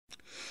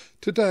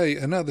Today,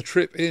 another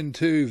trip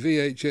into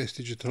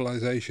VHS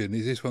digitalization.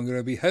 Is this one going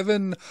to be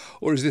heaven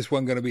or is this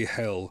one going to be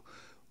hell?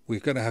 We're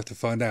going to have to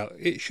find out.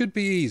 It should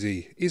be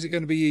easy. Is it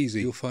going to be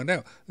easy? You'll find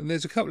out. And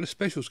there's a couple of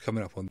specials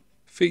coming up on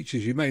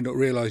features you may not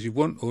realise you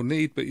want or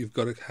need, but you've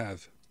got to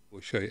have.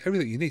 We'll show you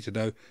everything you need to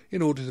know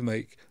in order to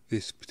make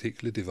this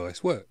particular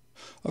device work.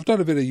 I've done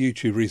a bit of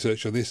YouTube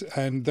research on this,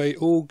 and they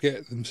all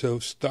get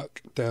themselves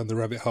stuck down the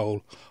rabbit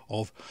hole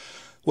of,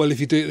 well, if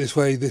you do it this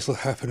way, this will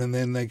happen, and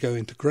then they go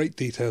into great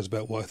details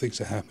about why things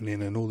are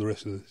happening and all the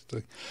rest of this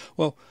thing.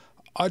 Well,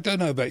 I don't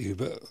know about you,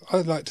 but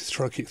I'd like to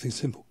try to keep things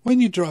simple.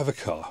 When you drive a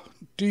car,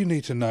 do you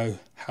need to know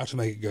how to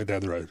make it go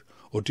down the road?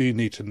 Or do you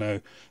need to know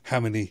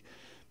how many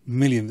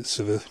millionths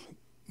of a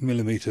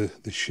millimetre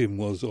the shim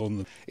was on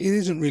them? It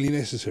isn't really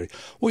necessary.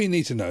 What you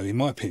need to know, in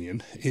my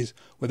opinion, is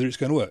whether it's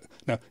going to work.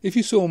 Now, if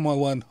you saw my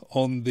one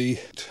on the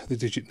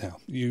Digitnow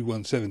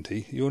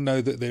U170, you'll know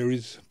that there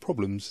is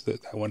problems that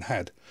one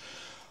had.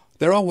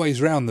 There are ways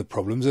around the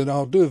problems, and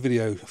I'll do a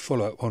video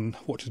follow-up on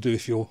what to do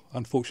if you're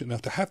unfortunate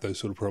enough to have those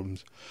sort of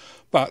problems.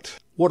 But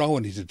what I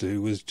wanted to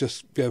do was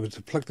just be able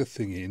to plug the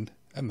thing in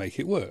and make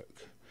it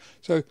work.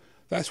 So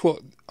that's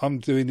what I'm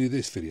doing in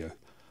this video.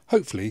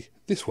 Hopefully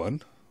this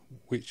one,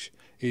 which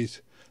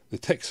is the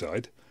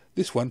TechSide,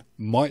 this one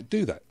might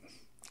do that.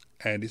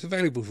 And it's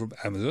available from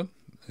Amazon.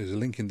 There's a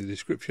link in the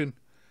description.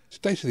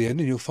 Stay to the end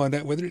and you'll find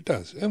out whether it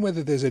does and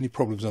whether there's any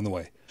problems on the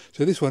way.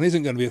 So this one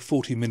isn't going to be a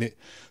 40-minute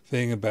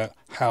thing about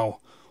how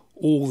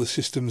all the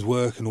systems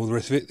work and all the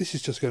rest of it. This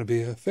is just going to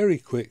be a very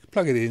quick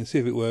plug it in, see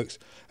if it works,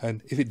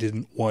 and if it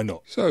didn't, why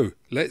not? So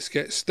let's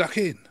get stuck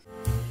in.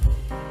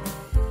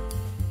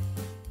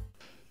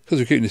 Because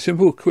we're keeping it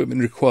simple,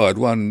 equipment required: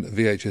 one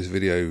VHS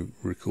video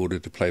recorder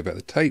to play back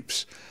the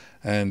tapes,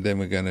 and then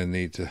we're going to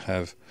need to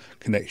have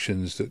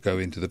connections that go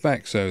into the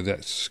back. So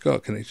that's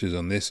SCART connectors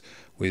on this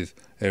with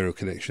aerial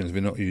connections.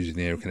 We're not using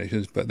the aerial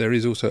connections, but there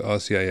is also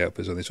RCA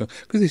outputs on this one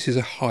because this is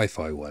a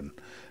hi-fi one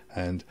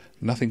and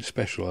nothing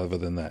special other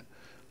than that.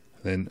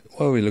 Then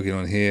while we're looking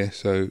on here,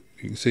 so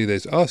you can see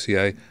there's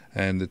RCA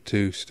and the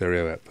two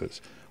stereo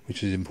outputs,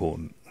 which is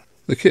important.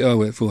 The kit I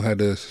went for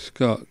had a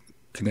SCART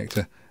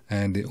connector,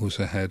 and it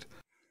also had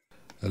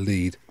a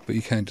lead, but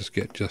you can just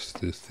get just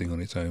this thing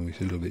on its own, which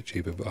is a little bit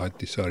cheaper, but I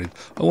decided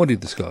I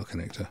wanted the SCART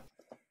connector.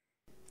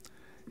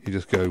 You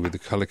just go with the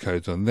colour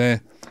codes on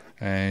there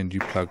and you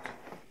plug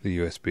the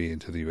USB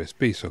into the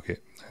USB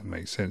socket. That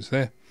makes sense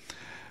there.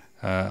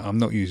 I'm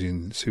not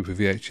using Super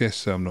VHS,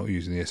 so I'm not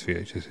using the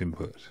SVHS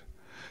input.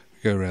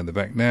 We go around the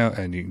back now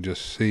and you can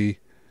just see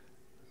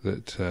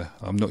that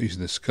I'm not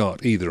using the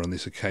SCART either on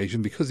this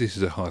occasion because this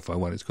is a hi-fi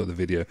one. It's got the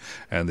video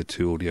and the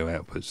two audio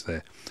outputs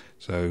there,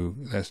 so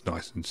that's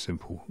nice and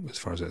simple as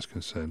far as that's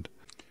concerned.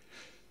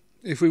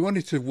 If we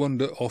wanted to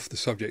wander off the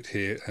subject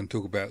here and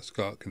talk about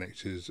SCART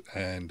connectors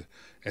and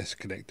S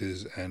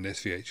connectors and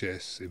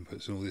SVHS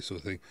inputs and all this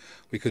sort of thing,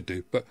 we could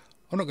do, but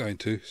I'm not going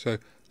to. So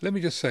let me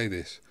just say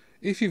this: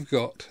 if you've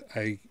got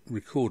a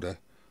recorder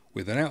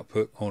with an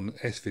output on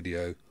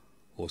S-video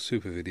or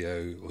Super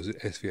Video or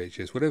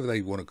SVHS, whatever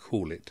they want to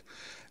call it,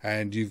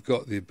 and you've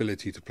got the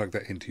ability to plug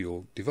that into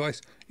your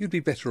device, you'd be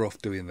better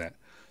off doing that.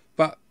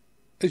 But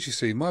as you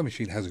see, my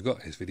machine hasn't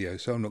got S-video,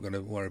 so I'm not going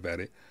to worry about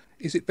it.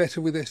 Is it better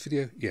with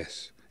S-video?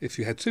 Yes. If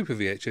you had Super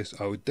VHS,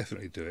 I would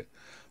definitely do it.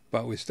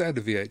 But with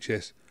standard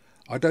VHS,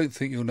 I don't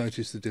think you'll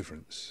notice the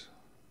difference.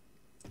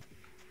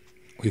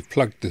 We've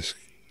plugged this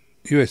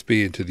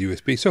USB into the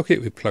USB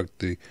socket, we've plugged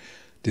the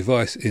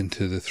device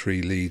into the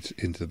three leads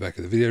into the back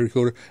of the video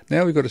recorder.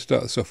 Now we've got to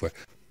start the software.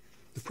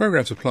 The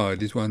program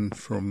supplied is one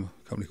from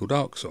a company called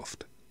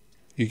Arksoft.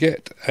 You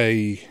get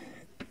a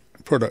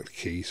product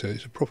key, so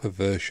it's a proper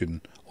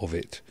version of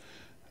it.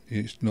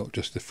 It's not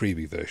just the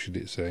freebie version,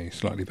 it's a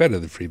slightly better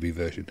than freebie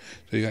version.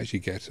 So you actually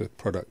get a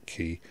product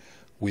key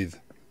with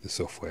the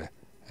software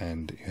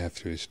and you have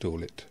to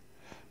install it.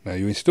 Now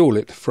you install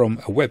it from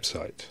a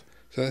website.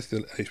 So that's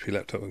the HP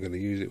laptop I'm going to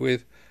use it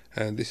with,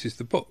 and this is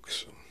the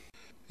box.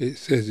 It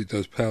says it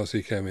does Power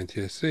SECAM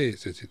NTSC, it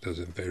says it does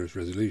in various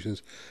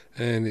resolutions,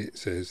 and it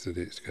says that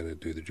it's going to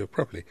do the job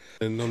properly.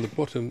 And on the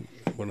bottom,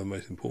 one of the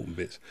most important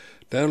bits,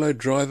 download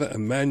driver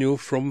and manual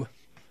from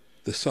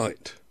the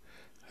site.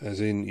 As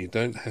in, you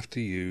don't have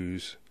to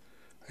use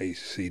a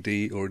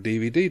CD or a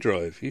DVD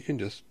drive, you can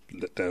just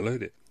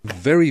download it.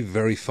 Very,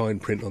 very fine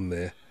print on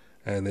there,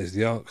 and there's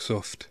the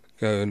Arksoft,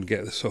 go and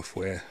get the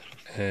software,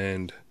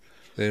 and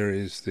there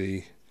is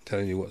the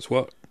telling you what's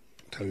what,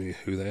 telling you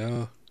who they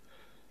are.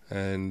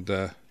 And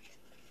I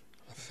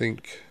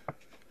think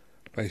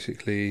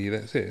basically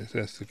that's it,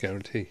 that's the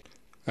guarantee.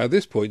 At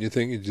this point you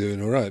think you're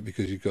doing alright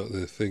because you've got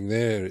the thing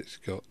there, it's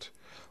got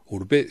all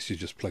the bits, you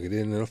just plug it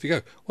in and off you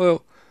go.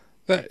 Well,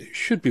 that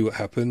should be what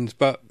happens,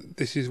 but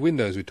this is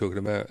Windows we're talking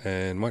about,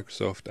 and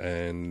Microsoft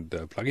and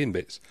plug-in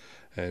bits,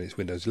 and it's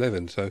Windows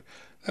 11, so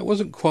that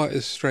wasn't quite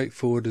as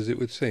straightforward as it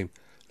would seem.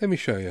 Let me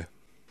show you.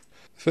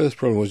 The first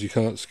problem was you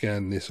can't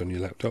scan this on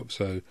your laptop,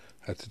 so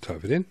I had to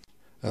type it in.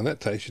 And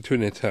that takes you to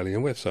an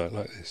Italian website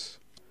like this.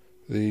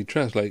 The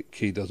translate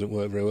key doesn't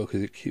work very well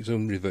because it keeps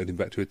on reverting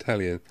back to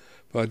Italian,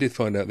 but I did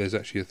find out there's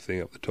actually a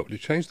thing up the top to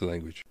change the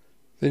language.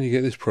 Then you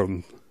get this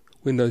problem.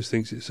 Windows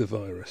thinks it's a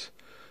virus,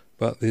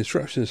 but the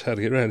instructions how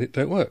to get around it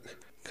don't work.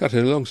 Cutting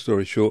a long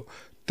story short,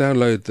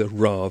 download the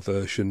RAR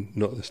version,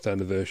 not the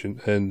standard version,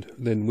 and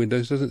then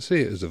Windows doesn't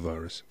see it as a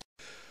virus.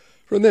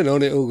 From then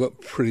on, it all got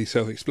pretty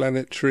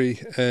self-explanatory,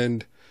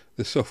 and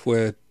the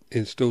software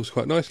installs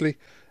quite nicely,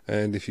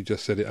 and if you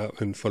just set it up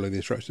and follow the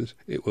instructions,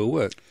 it will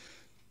work.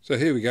 So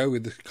here we go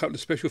with the couple of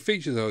special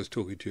features I was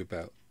talking to you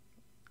about.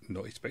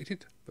 Not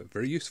expected, but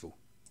very useful.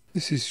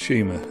 This is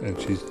Shima, and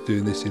she's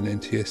doing this in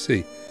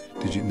NTSC,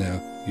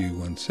 Digitnow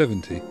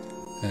U170,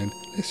 and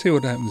let's see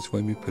what happens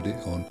when we put it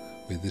on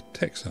with the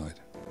TechSide.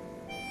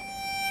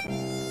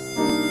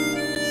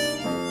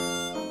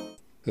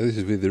 So this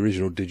is with the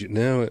original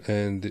Digitnow,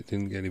 and it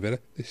didn't get any better.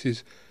 This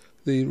is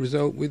the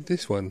result with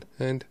this one,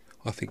 and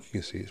I think you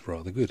can see it's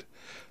rather good.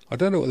 I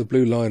don't know what the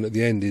blue line at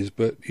the end is,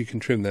 but you can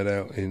trim that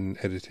out in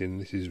editing.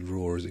 This is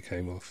raw as it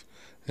came off,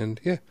 and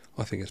yeah,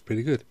 I think it's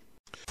pretty good.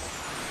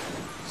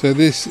 So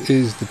this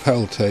is the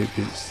PAL tape.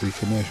 It's the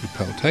commercial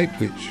PAL tape,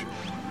 which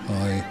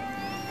I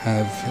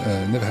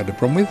have never had a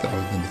problem with, other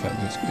than the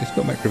fact that it's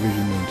got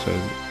Macrovision, and so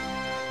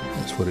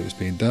that's what it was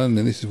being done.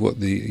 And this is what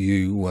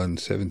the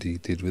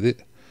U170 did with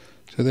it.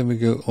 So then we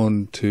go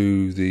on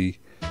to the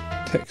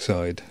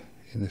TechSide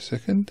in a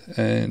second,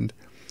 and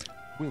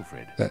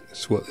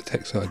that's what the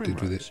TechSide did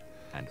with it.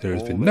 There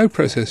has been no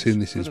processing.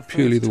 This is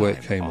purely the way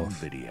it came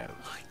off.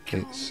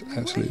 It's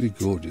absolutely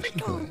gorgeous.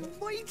 Look at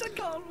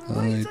that.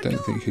 I don't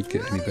think you could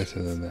get any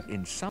better than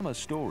that.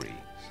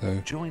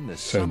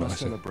 So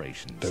nice. I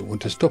don't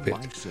want to stop it.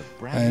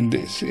 And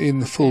it's in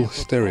the full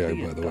stereo,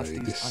 by the way.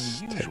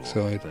 This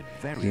TechSide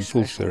is in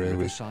full stereo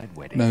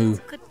with no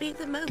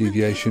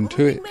deviation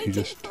to it. It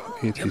is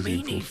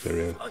in full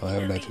stereo. I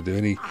haven't had to do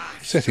any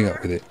setting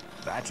up with it.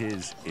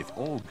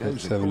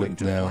 Let's have a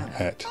look now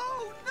at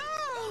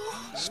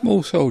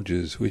Small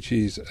Soldiers, which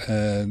is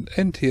an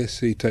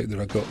NTSC tape that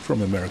I got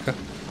from America,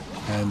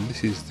 and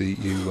this is the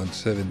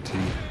U170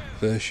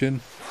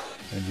 version,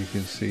 and you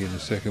can see in a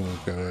second we'll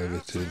go over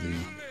to the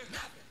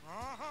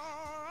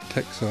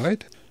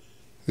TechSide.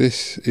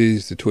 This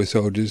is the toy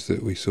soldiers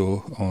that we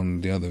saw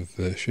on the other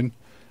version,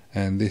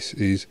 and this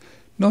is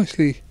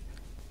nicely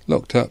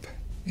locked up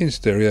in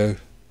stereo,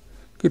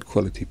 good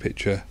quality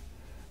picture,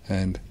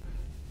 and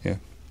yeah,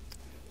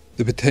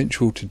 the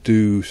potential to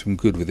do some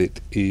good with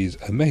it is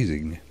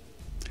amazing.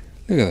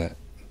 Look at that.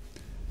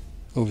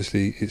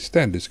 Obviously it's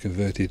standards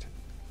converted,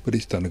 but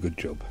it's done a good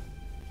job.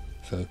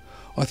 So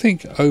I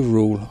think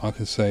overall I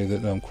can say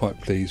that I'm quite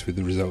pleased with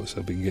the results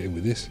I've been getting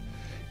with this.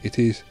 It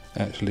is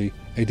actually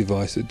a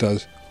device that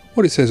does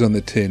what it says on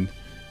the tin.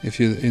 If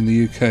you're in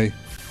the UK,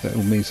 that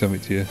will mean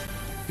something to you.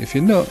 If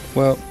you're not,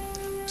 well,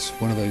 it's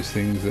one of those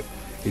things that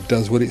it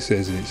does what it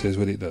says and it says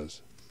what it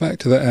does. Back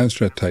to that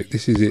Amstrad tape.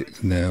 This is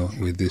it now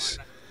with this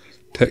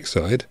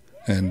TechSide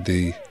and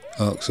the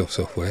Arksoft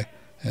software,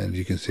 and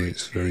you can see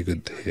it's very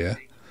good here.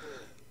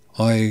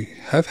 I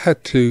have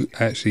had to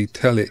actually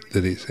tell it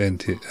that it's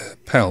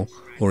PAL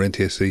or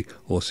NTSC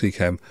or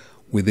SECAM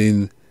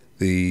within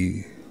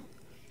the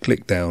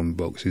click down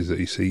boxes that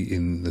you see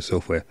in the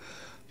software.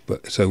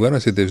 But so when I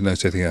said there's no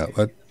setting up,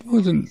 it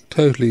wasn't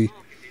totally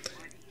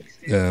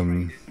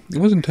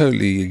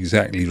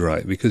exactly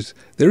right, because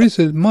there is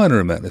a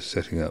minor amount of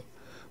setting up,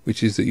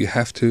 which is that you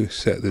have to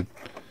set the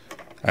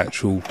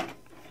actual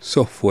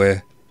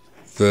software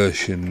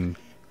version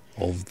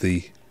of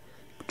the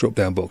drop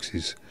down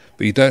boxes,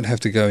 but you don't have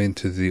to go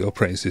into the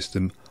operating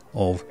system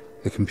of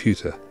the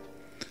computer.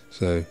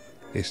 So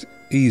it's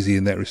easy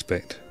in that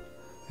respect,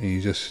 and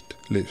you just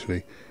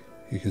literally,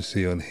 you can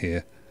see on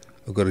here,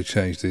 I've got to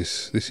change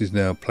this. This is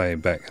now playing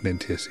back an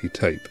NTSC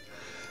tape,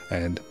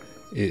 and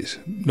it's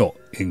not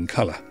in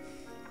colour.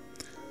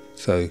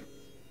 So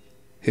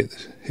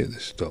hit the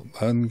stop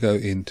button, go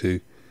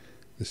into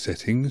the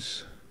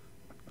settings,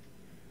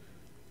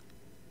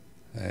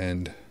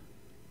 and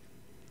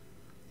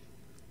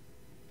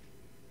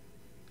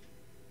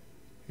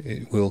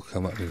it will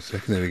come up in a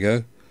second. There we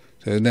go.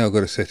 So now I've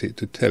got to set it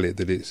to tell it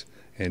that it's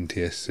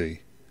NTSC.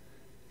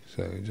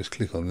 So just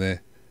click on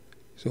there.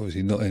 It's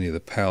obviously not any of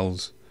the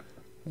PALs,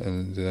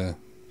 and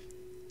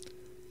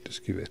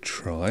just give it a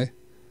try.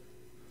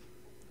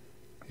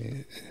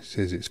 It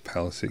says it's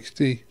PAL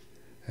 60,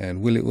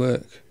 and will it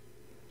work?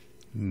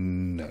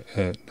 No,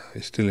 no,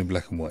 it's still in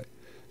black and white.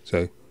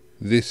 So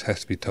this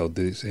has to be told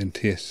that it's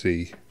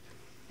NTSC,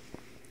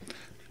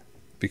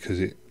 because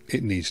it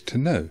needs to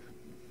know.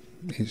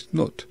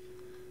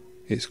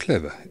 It's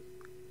clever.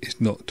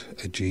 It's not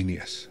a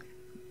genius.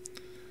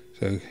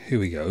 So here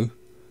we go.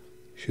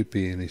 Should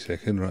be any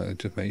second, right?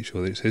 Just make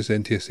sure that it says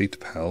NTSC to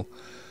PAL.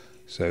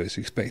 So it's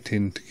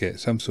expecting to get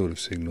some sort of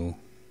signal.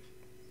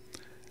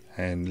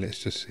 And let's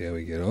just see how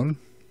we get on.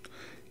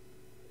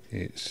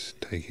 It's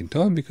taking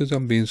time because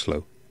I'm being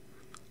slow.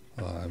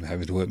 I'm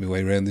having to work my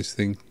way around this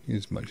thing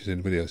as much as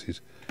anybody else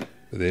is.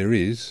 But there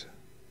is,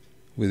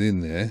 within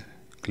there,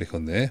 click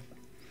on there,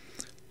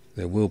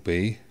 there will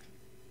be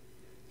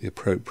the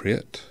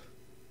appropriate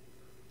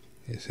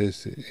it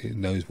says it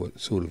knows what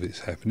sort of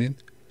it's happening.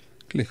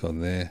 Click on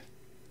there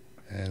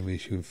and we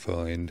should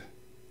find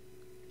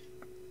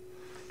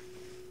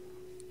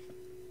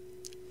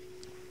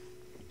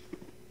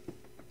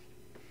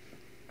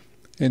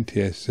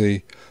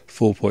NTSC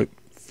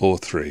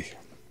 4.43.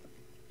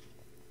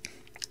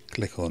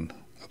 Click on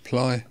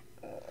apply,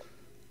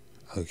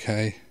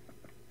 OK,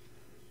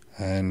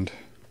 and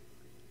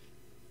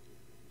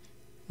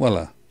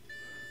voila,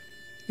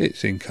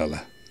 it's in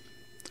colour,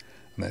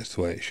 and that's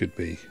the way it should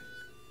be.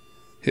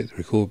 Hit the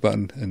record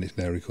button and it's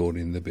now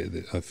recording the bit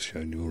that I've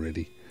shown you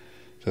already.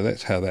 So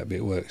that's how that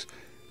bit works.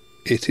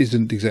 It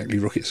isn't exactly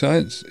rocket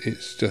science,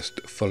 it's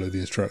just follow the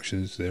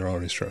instructions. There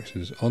are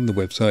instructions on the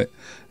website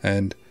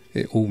and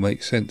it all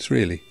makes sense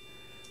really.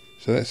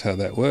 So that's how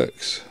that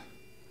works.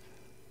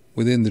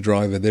 Within the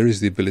driver there is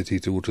the ability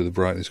to alter the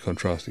brightness,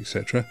 contrast,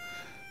 etc.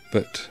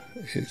 But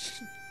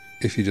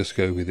if you just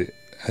go with it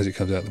as it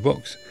comes out of the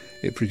box,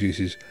 it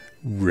produces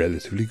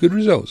relatively good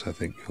results, I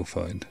think you'll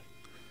find.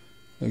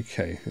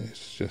 Okay,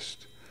 let's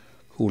just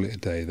call it a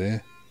day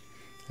there,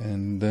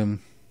 and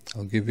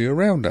I'll give you a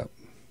roundup.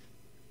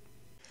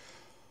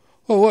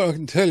 Well, what I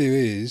can tell you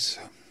is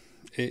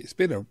it's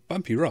been a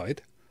bumpy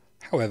ride.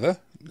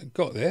 However,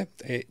 got there,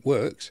 it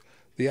works.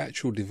 The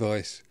actual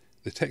device,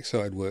 the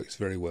TechSide, works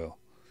very well.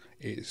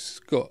 It's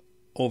got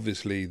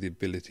obviously the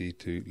ability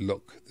to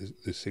lock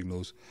the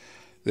signals.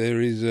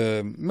 There is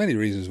many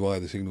reasons why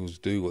the signals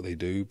do what they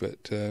do,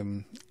 but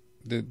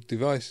the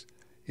device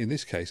in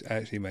this case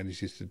actually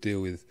manages to deal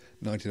with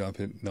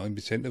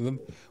 99.9% of them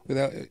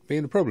without it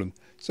being a problem.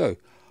 So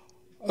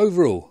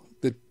overall,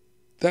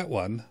 that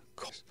one,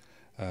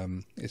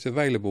 it's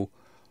available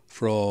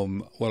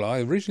from, well,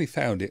 I originally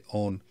found it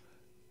on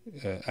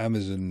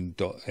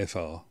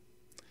Amazon.fr.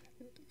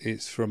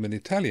 It's from an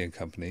Italian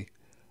company,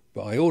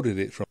 but I ordered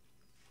it from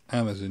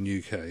Amazon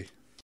UK,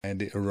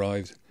 and it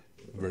arrived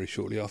very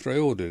shortly after I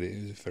ordered it.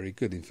 It was very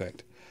good, in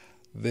fact.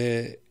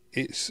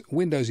 It's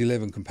Windows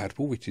 11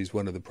 compatible, which is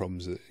one of the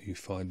problems that you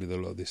find with a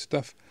lot of this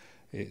stuff.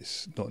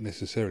 It's not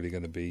necessarily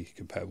going to be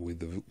compatible with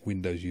the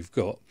Windows you've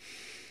got.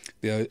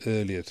 The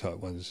earlier type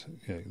ones,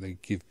 they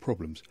give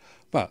problems.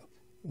 But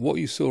what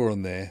you saw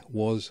on there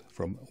was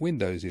from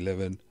Windows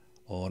 11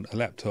 on a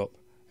laptop,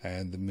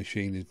 and the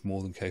machine is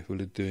more than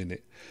capable of doing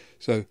it.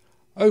 So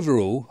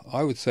overall,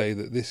 I would say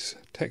that this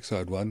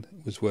TechSide one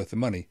was worth the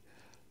money,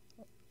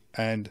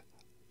 and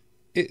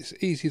it's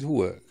easy to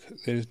work.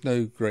 There's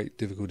no great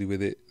difficulty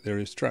with it. Their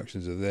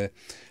instructions are there.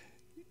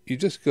 You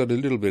just got a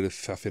little bit of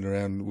faffing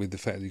around with the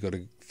fact that you've got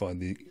to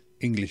find the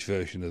English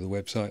version of the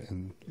website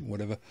and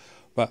whatever,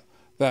 but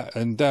that,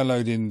 and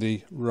downloading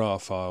the RAR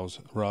files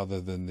rather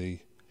than the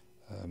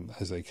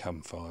as they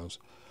come files.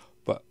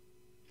 But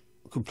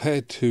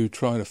compared to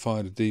trying to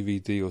find a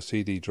DVD or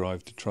CD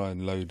drive to try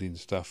and load in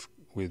stuff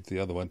with the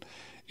other one,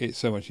 it's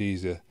so much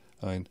easier.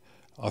 I mean,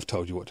 I've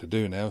told you what to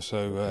do now,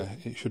 so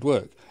it should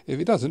work. If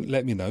it doesn't,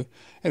 let me know.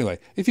 Anyway,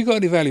 if you've got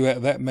any value out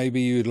of that,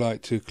 maybe you'd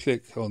like to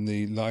click on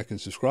the like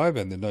and subscribe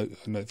and the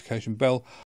notification bell.